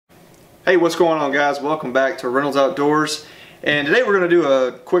Hey, what's going on, guys? Welcome back to Reynolds Outdoors, and today we're going to do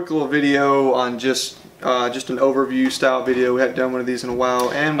a quick little video on just an overview style video. We haven't done one of these in a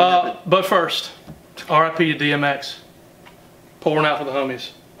while, and but first, RIP to DMX, pouring out for the homies.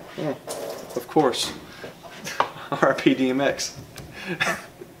 Yeah, of course. RIP DMX.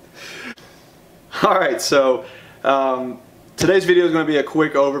 Alright, so today's video is going to be a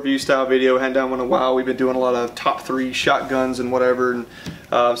quick overview style video. We hadn't done one in a while. We've been doing a lot of top 3 shotguns and whatever,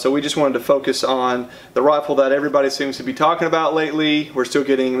 and so we just wanted to focus on the rifle that everybody seems to be talking about lately. We're still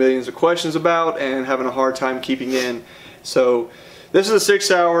getting millions of questions about and having a hard time keeping in. So this is a Sig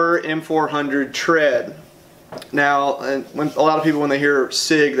Sauer M400 Tread. Now, when a lot of people, when they hear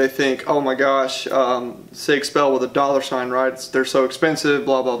Sig, they think, oh my gosh, Sig spelled with a $, right? They're so expensive,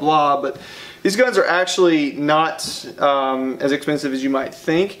 blah blah blah. But these guns are actually not as expensive as you might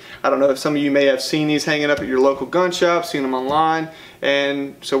think. I don't know if some of you may have seen these hanging up at your local gun shop, seen them online,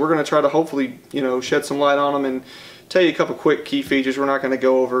 and so we're going to try to hopefully, shed some light on them and tell you a couple quick key features. We're not going to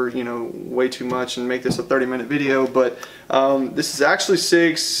go over, way too much and make this a 30-minute video, but this is actually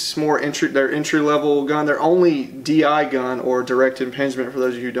Sig's their entry-level gun, their only DI gun, or direct impingement, for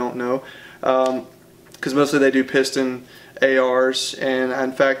those of you who don't know, because mostly they do piston ARs, and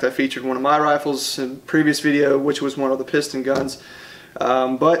in fact I featured one of my rifles in a previous video, which was one of the piston guns,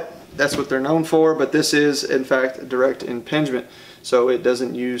 but that's what they're known for. But this is in fact direct impingement, so it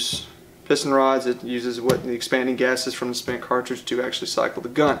doesn't use piston rods. It uses the expanding gases from the spent cartridge to actually cycle the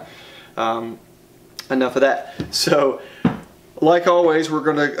gun. Enough of that. So like always,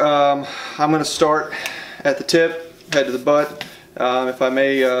 I'm gonna start at the tip, head to the butt, if I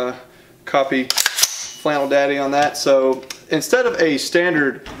may copy Flannel Daddy on that. So instead of a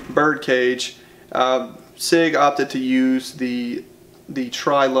standard bird cage, Sig opted to use the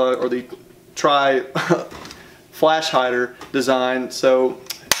tri-lug, or the tri flash hider design, so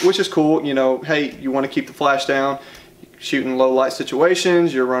which is cool. Hey, you want to keep the flash down, shooting low light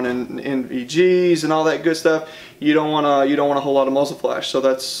situations, you're running NVGs and all that good stuff, you don't want a whole lot of muzzle flash, so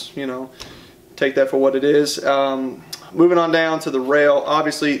that's, take that for what it is. Moving on down to the rail,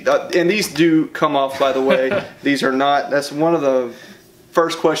 obviously, and these do come off, by the way. These are not, that's one of the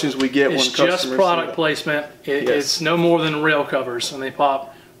first questions we get when customers. It's just product placement. It's no more than rail covers, and they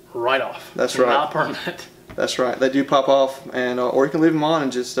pop right off. That's right. Not permanent. That's right. They do pop off, and or you can leave them on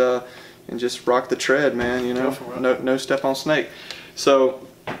and just rock the tread, man. No step on snake. So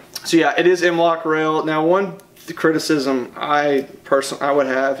yeah, it is M-Lok rail. Now, one criticism I would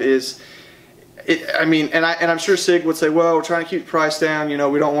have is, and I'm sure Sig would say, well, we're trying to keep the price down.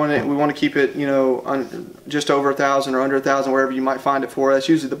 We don't want it. We want to keep it, just over 1,000 or under 1,000, wherever you might find it for. That's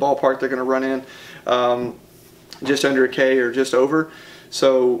usually the ballpark they're going to run in, just under a K or just over.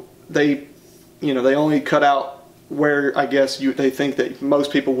 So they only cut out where I guess they think that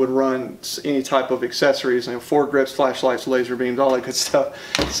most people would run any type of accessories, foregrips, flashlights, laser beams, all that good stuff.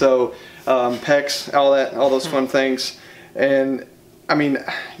 So pecs, all those fun things, and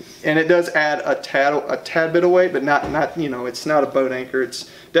and it does add a tad bit of weight, but not it's not a boat anchor. It's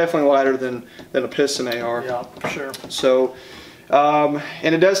definitely lighter than a piston AR. Yeah, for sure. So,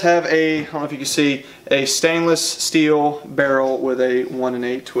 and it does have I don't know if you can see, a stainless steel barrel with a 1 in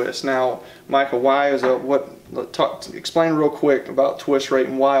 8 twist. Now, Michael, why is explain real quick about twist rate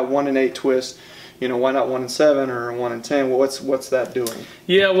and why a 1 in 8 twist? Why not 1 in 7 or 1 in 10? Well, what's that doing?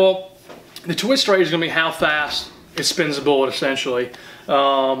 Yeah, well, the twist rate is going to be how fast it spins the bullet, essentially.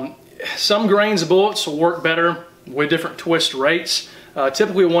 Some grains of bullets will work better with different twist rates.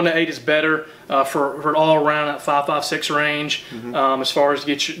 Typically 1 to 8 is better for an all around at 5.56 range. As far as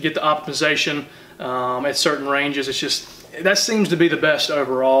get the optimization at certain ranges. It's just, that seems to be the best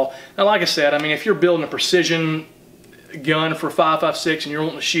overall. Now, like I said, if you're building a precision gun for 5.56 and you're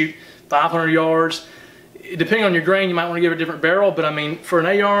wanting to shoot 500 yards, depending on your grain, you might want to give it a different barrel, but for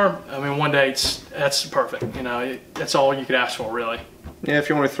an AR, 1 to 8, that's perfect. That's all you could ask for, really. Yeah, if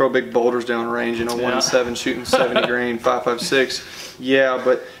you want to throw big boulders down range, 1 in 7 shooting 70 grain, 5.56, yeah,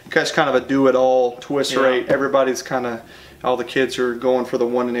 but that's kind of a do-it-all twist rate. Everybody's all the kids are going for the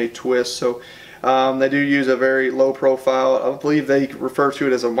 1 in 8 twist, so they do use a very low profile. I believe they refer to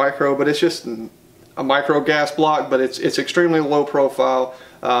it as a micro, but it's just a micro gas block, but it's extremely low profile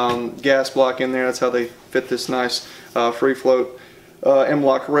gas block in there. That's how they fit this nice free float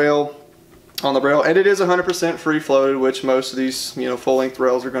M-Lok rail on the barrel, and it is 100% free floated, which most of these full length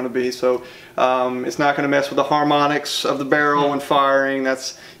rails are going to be. So it's not going to mess with the harmonics of the barrel when firing.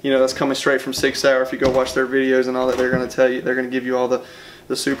 That's that's coming straight from Sig Sauer. If you go watch their videos and all that, they're going to tell you, they're going to give you all the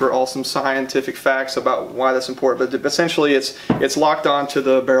the super awesome scientific facts about why that's important. But essentially, it's locked onto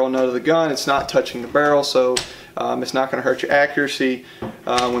the barrel nut of the gun. It's not touching the barrel, so it's not going to hurt your accuracy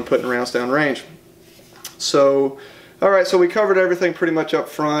when putting rounds down range. So, alright, so we covered everything pretty much up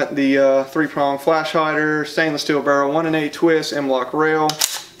front. The 3-prong flash hider, stainless steel barrel, 1 1/8 twist, M-Lok rail.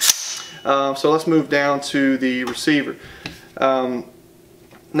 So let's move down to the receiver.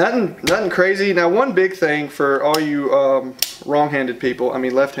 Nothing crazy. Now, one big thing for all you wrong-handed people, I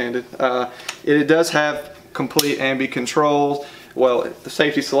mean left-handed, it does have complete ambi controls, well, the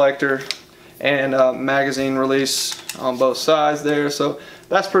safety selector and magazine release on both sides there, so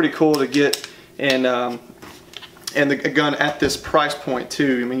that's pretty cool to get in the gun at this price point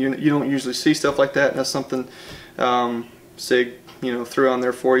too. I mean, you don't usually see stuff like that, and that's something Sig, threw on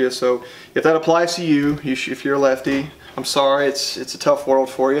there for you. So if that applies to you, if you're a lefty, I'm sorry, it's a tough world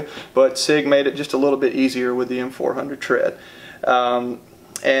for you, but Sig made it just a little bit easier with the M400 Tread.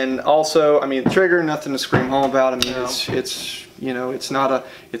 And also, I mean, trigger, nothing to scream home about. I mean, no. It's not a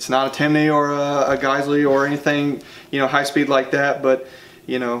Timney or a Geisley or anything, high speed like that. But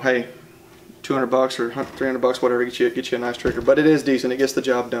hey, $200 or $300, whatever, get you a nice trigger. But it is decent. It gets the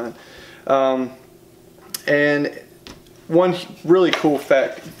job done. And one really cool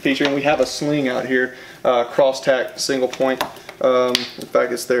feature, and we have a sling out here, cross-tack single point. In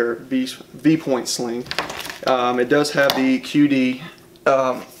fact, it's their V-point sling. It does have the QD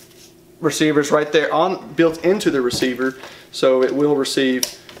receivers right there built into the receiver, so it will receive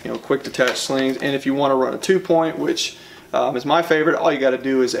quick detach slings. And if you want to run a 2-point, which is my favorite, all you got to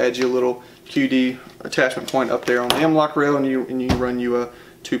do is add your little QD attachment point up there on the M-Lok rail, and you run you a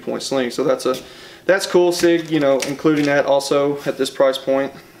 2-point sling. So that's cool. Sig, including that also at this price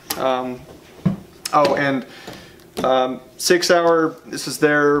point. Oh, and Sig Sauer, this is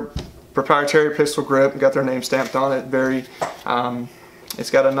their proprietary pistol grip. Got their name stamped on it. It's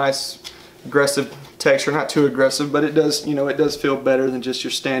got a nice aggressive texture, not too aggressive, but it does, it does feel better than just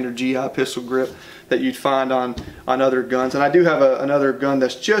your standard GI pistol grip that you'd find on other guns. And I do have another gun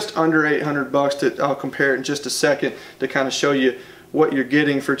that's just under $800 that I'll compare it in just a second to kind of show you what you're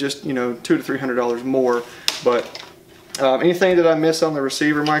getting for just $200 to $300 more. But anything that I miss on the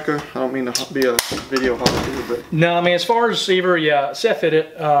receiver, Micah? I don't mean to be a video hog here, but no, I mean, as far as receiver, yeah, set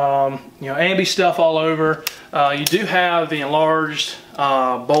fitted. Ambi stuff all over. You do have the enlarged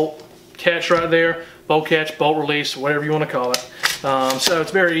bolt catch right there, bolt catch, bolt release, whatever you want to call it. So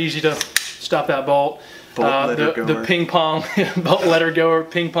it's very easy to stop that bolt. The ping pong bolt letter goer,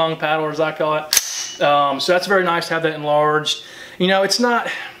 ping pong paddle, as I call it. So that's very nice to have that enlarged. It's not.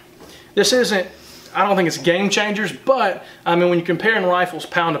 This isn't. I don't think it's game changers, but I mean, when you're comparing rifles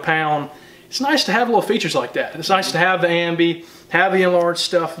pound to pound, it's nice to have little features like that. It's nice to have the ambi, have the enlarged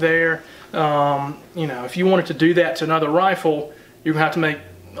stuff there. If you wanted to do that to another rifle, you're gonna have to make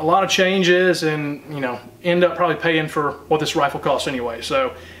a lot of changes and end up probably paying for what this rifle costs anyway.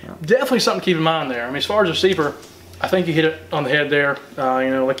 So definitely something to keep in mind there. I mean, as far as receiver, I think you hit it on the head there.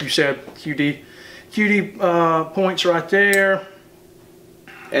 Like you said, QD points right there.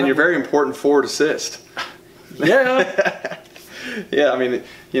 And your very important forward assist. Yeah. Yeah, I mean,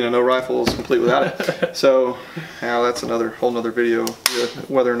 no rifle is complete without it. So, that's whole nother video,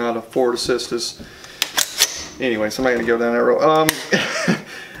 whether or not a forward assist is. Anyway, somebody gonna go down that road.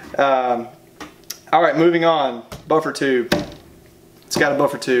 All right, moving on. Buffer tube. It's got a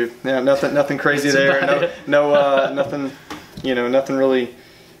buffer tube. Yeah, nothing crazy there. Nothing. Nothing really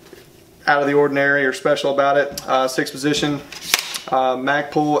out of the ordinary or special about it. 6 position.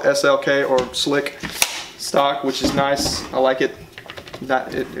 Magpul SLK or slick stock, which is nice. I like it.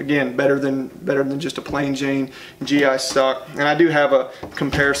 Again, better than just a plain Jane GI stock. And I do have a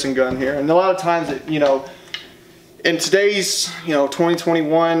comparison gun here. And a lot of times, in today's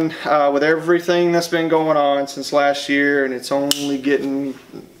 2021, with everything that's been going on since last year, and it's only getting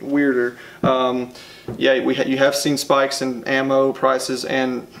weirder. Yeah, you have seen spikes in ammo prices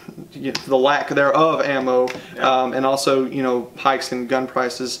and the lack thereof ammo, and also hikes in gun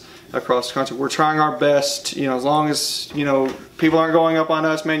prices across the country. We're trying our best, as long as people aren't going up on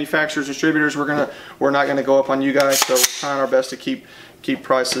us, manufacturers, distributors. We're not gonna go up on you guys. So we're trying our best to keep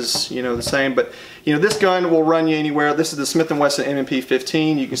prices the same. But this gun will run you anywhere. This is the Smith & Wesson M&P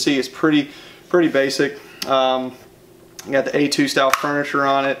 15. You can see it's pretty basic. You got the A2 style furniture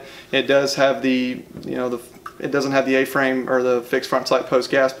on it. It does have the it doesn't have the A-frame or the fixed front sight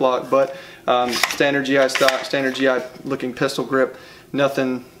post gas block, but standard GI stock, standard GI looking pistol grip.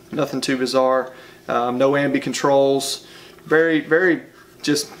 Nothing too bizarre. No ambi controls. Very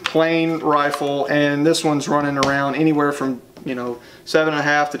just plain rifle, and this one's running around anywhere from you know,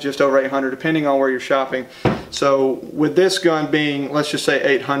 7.5 to just over 800, depending on where you're shopping. So with this gun being, let's just say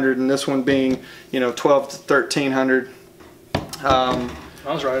 800, and this one being, you know, 12 to 1300. I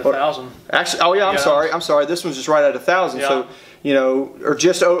was right at 1,000. Actually, oh yeah, I'm sorry. This one's just right at 1,000. Yeah. So, you know, or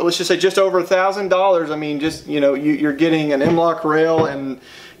just, let's just say just over $1,000. I mean, just, you know, you're getting an M-Lok rail and,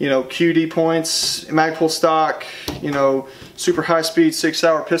 you know, QD points, mag pull stock, you know, super high speed Sig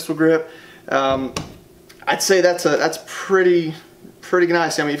Sauer pistol grip. I'd say that's pretty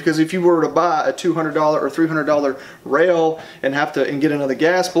nice. I mean, because if you were to buy a $200 or $300 rail and get another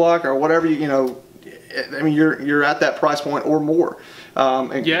gas block or whatever, you know, I mean, you're at that price point or more.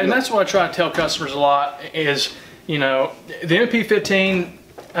 And that's what I try to tell customers a lot is, you know, the MP15,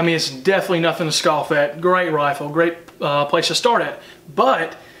 I mean, it's definitely nothing to scoff at. Great rifle, great place to start at.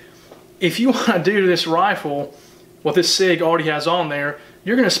 But if you want to do this rifle, what this Sig already has on there,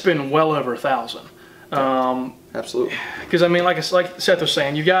 you're going to spend well over 1,000. Absolutely. Because I mean, like Seth was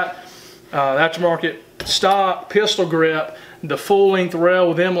saying, you got the aftermarket stock, pistol grip, the full-length rail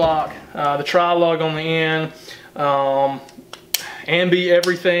with M-Lok, the tri-lug on the end, ambi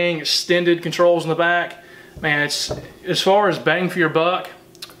everything, extended controls in the back. Man, it's, as far as bang for your buck,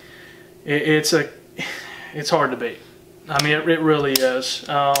 it's hard to beat. I mean, it really is.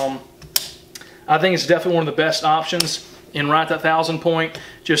 I think it's definitely one of the best options in right at that 1,000 point,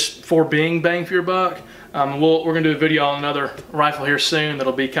 just for being bang for your buck. We're gonna do a video on another rifle here soon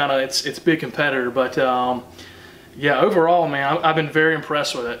that'll be kind of it's a big competitor, but yeah, overall, man, I've been very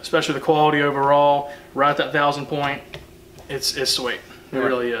impressed with it, especially the quality overall. Right at that 1,000 point, it's sweet. It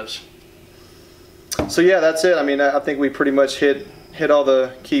really is. So yeah, that's it. I mean, I think we pretty much hit all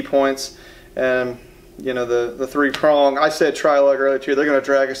the key points. You know, the 3-prong, I said tri-lug earlier too. They're going to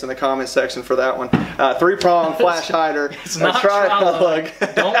drag us in the comment section for that one. 3-prong flash hider. It's not tri-lug.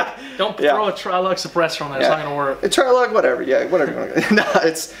 Don't throw a tri-lug suppressor on there. It's not going to work. Tri-lug, whatever. Yeah, whatever you want to go. No,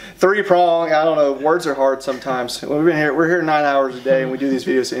 it's 3-prong. I don't know. Words are hard sometimes. We're here 9 hours a day, and we do these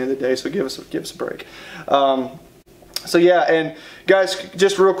videos at the end of the day. So give us a break. So yeah, and guys,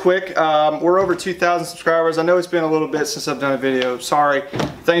 just real quick, we're over 2,000 subscribers. I know it's been a little bit since I've done a video. Sorry,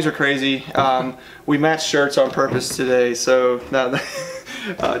 things are crazy. We matched shirts on purpose today, so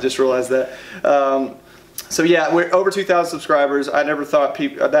I just realized that. So yeah, we're over 2,000 subscribers. I never thought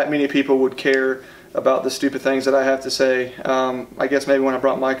that many people would care about the stupid things that I have to say. I guess maybe when I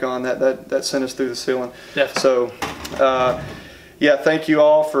brought Mike on, that sent us through the ceiling. Definitely. So yeah, thank you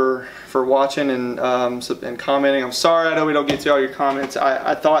all for watching and commenting. I'm sorry, I know we don't get to all your comments.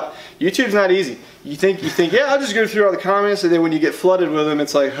 I thought YouTube's not easy. You think yeah, I'll just go through all the comments, and then when you get flooded with them,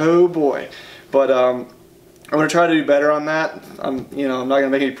 it's like, oh boy. But I'm gonna try to do better on that. I'm not gonna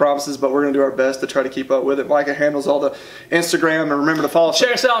make any promises, but we're gonna do our best to try to keep up with it. Micah handles all the Instagram, and remember to follow.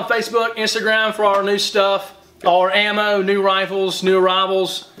 Check us out on Facebook, Instagram for all our new stuff, all our ammo, new rifles, new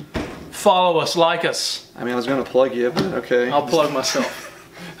arrivals. Follow us, like us. I mean, I was gonna plug you, but okay. I'll plug myself.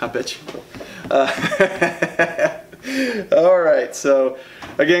 I bet you will. All right, so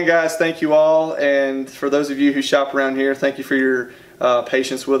again, guys, thank you all, and for those of you who shop around here, thank you for your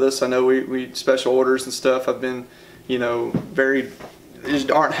patience with us. I know we special orders and stuff have been, you know,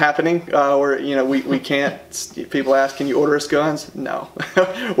 just aren't happening. We can't. People ask, can you order us guns? No.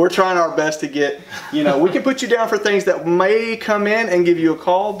 We're trying our best to get, you know, we can put you down for things that may come in and give you a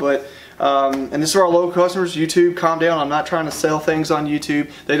call, but and this is for our local customers. YouTube, calm down. I'm not trying to sell things on YouTube.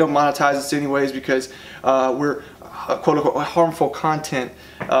 They don't monetize us anyways because we're quote-unquote harmful content.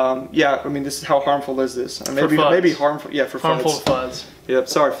 Yeah, I mean, this is how harmful is this? Maybe harmful. Yeah, for harmful FUDs. Yep.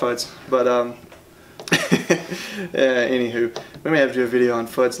 Sorry, FUDs. But anywho, we may have to do a video on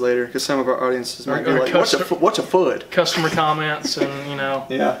FUDs later because some of our audiences might be like, what's a FUD? Customer comments and, you know,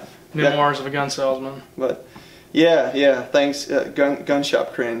 memoirs of a gun salesman. But yeah, thanks, gun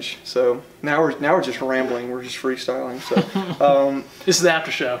shop cringe. So now we're just rambling, we're just freestyling. So this is the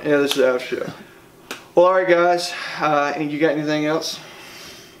after show. Yeah, this is the after show. Well, all right, guys. And you got anything else?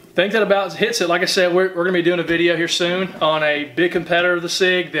 I think that about hits it. Like I said, we're going to be doing a video here soon on a big competitor of the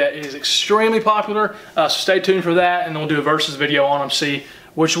Sig that is extremely popular. So stay tuned for that, and then we'll do a versus video on them, see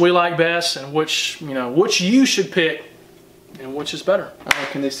which we like best and which you should pick. And which is better?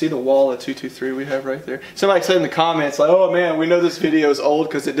 Can they see the wall at 223 we have right there? Somebody said in the comments like, "Oh man, we know this video is old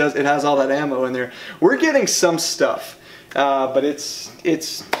because it has all that ammo in there." We're getting some stuff, but it's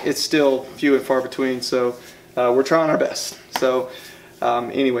still few and far between. So we're trying our best. So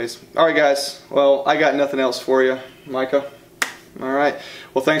anyways, all right, guys. Well, I got nothing else for you, Micah. All right.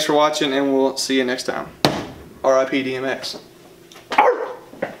 Well, thanks for watching, and we'll see you next time. R.I.P. DMX.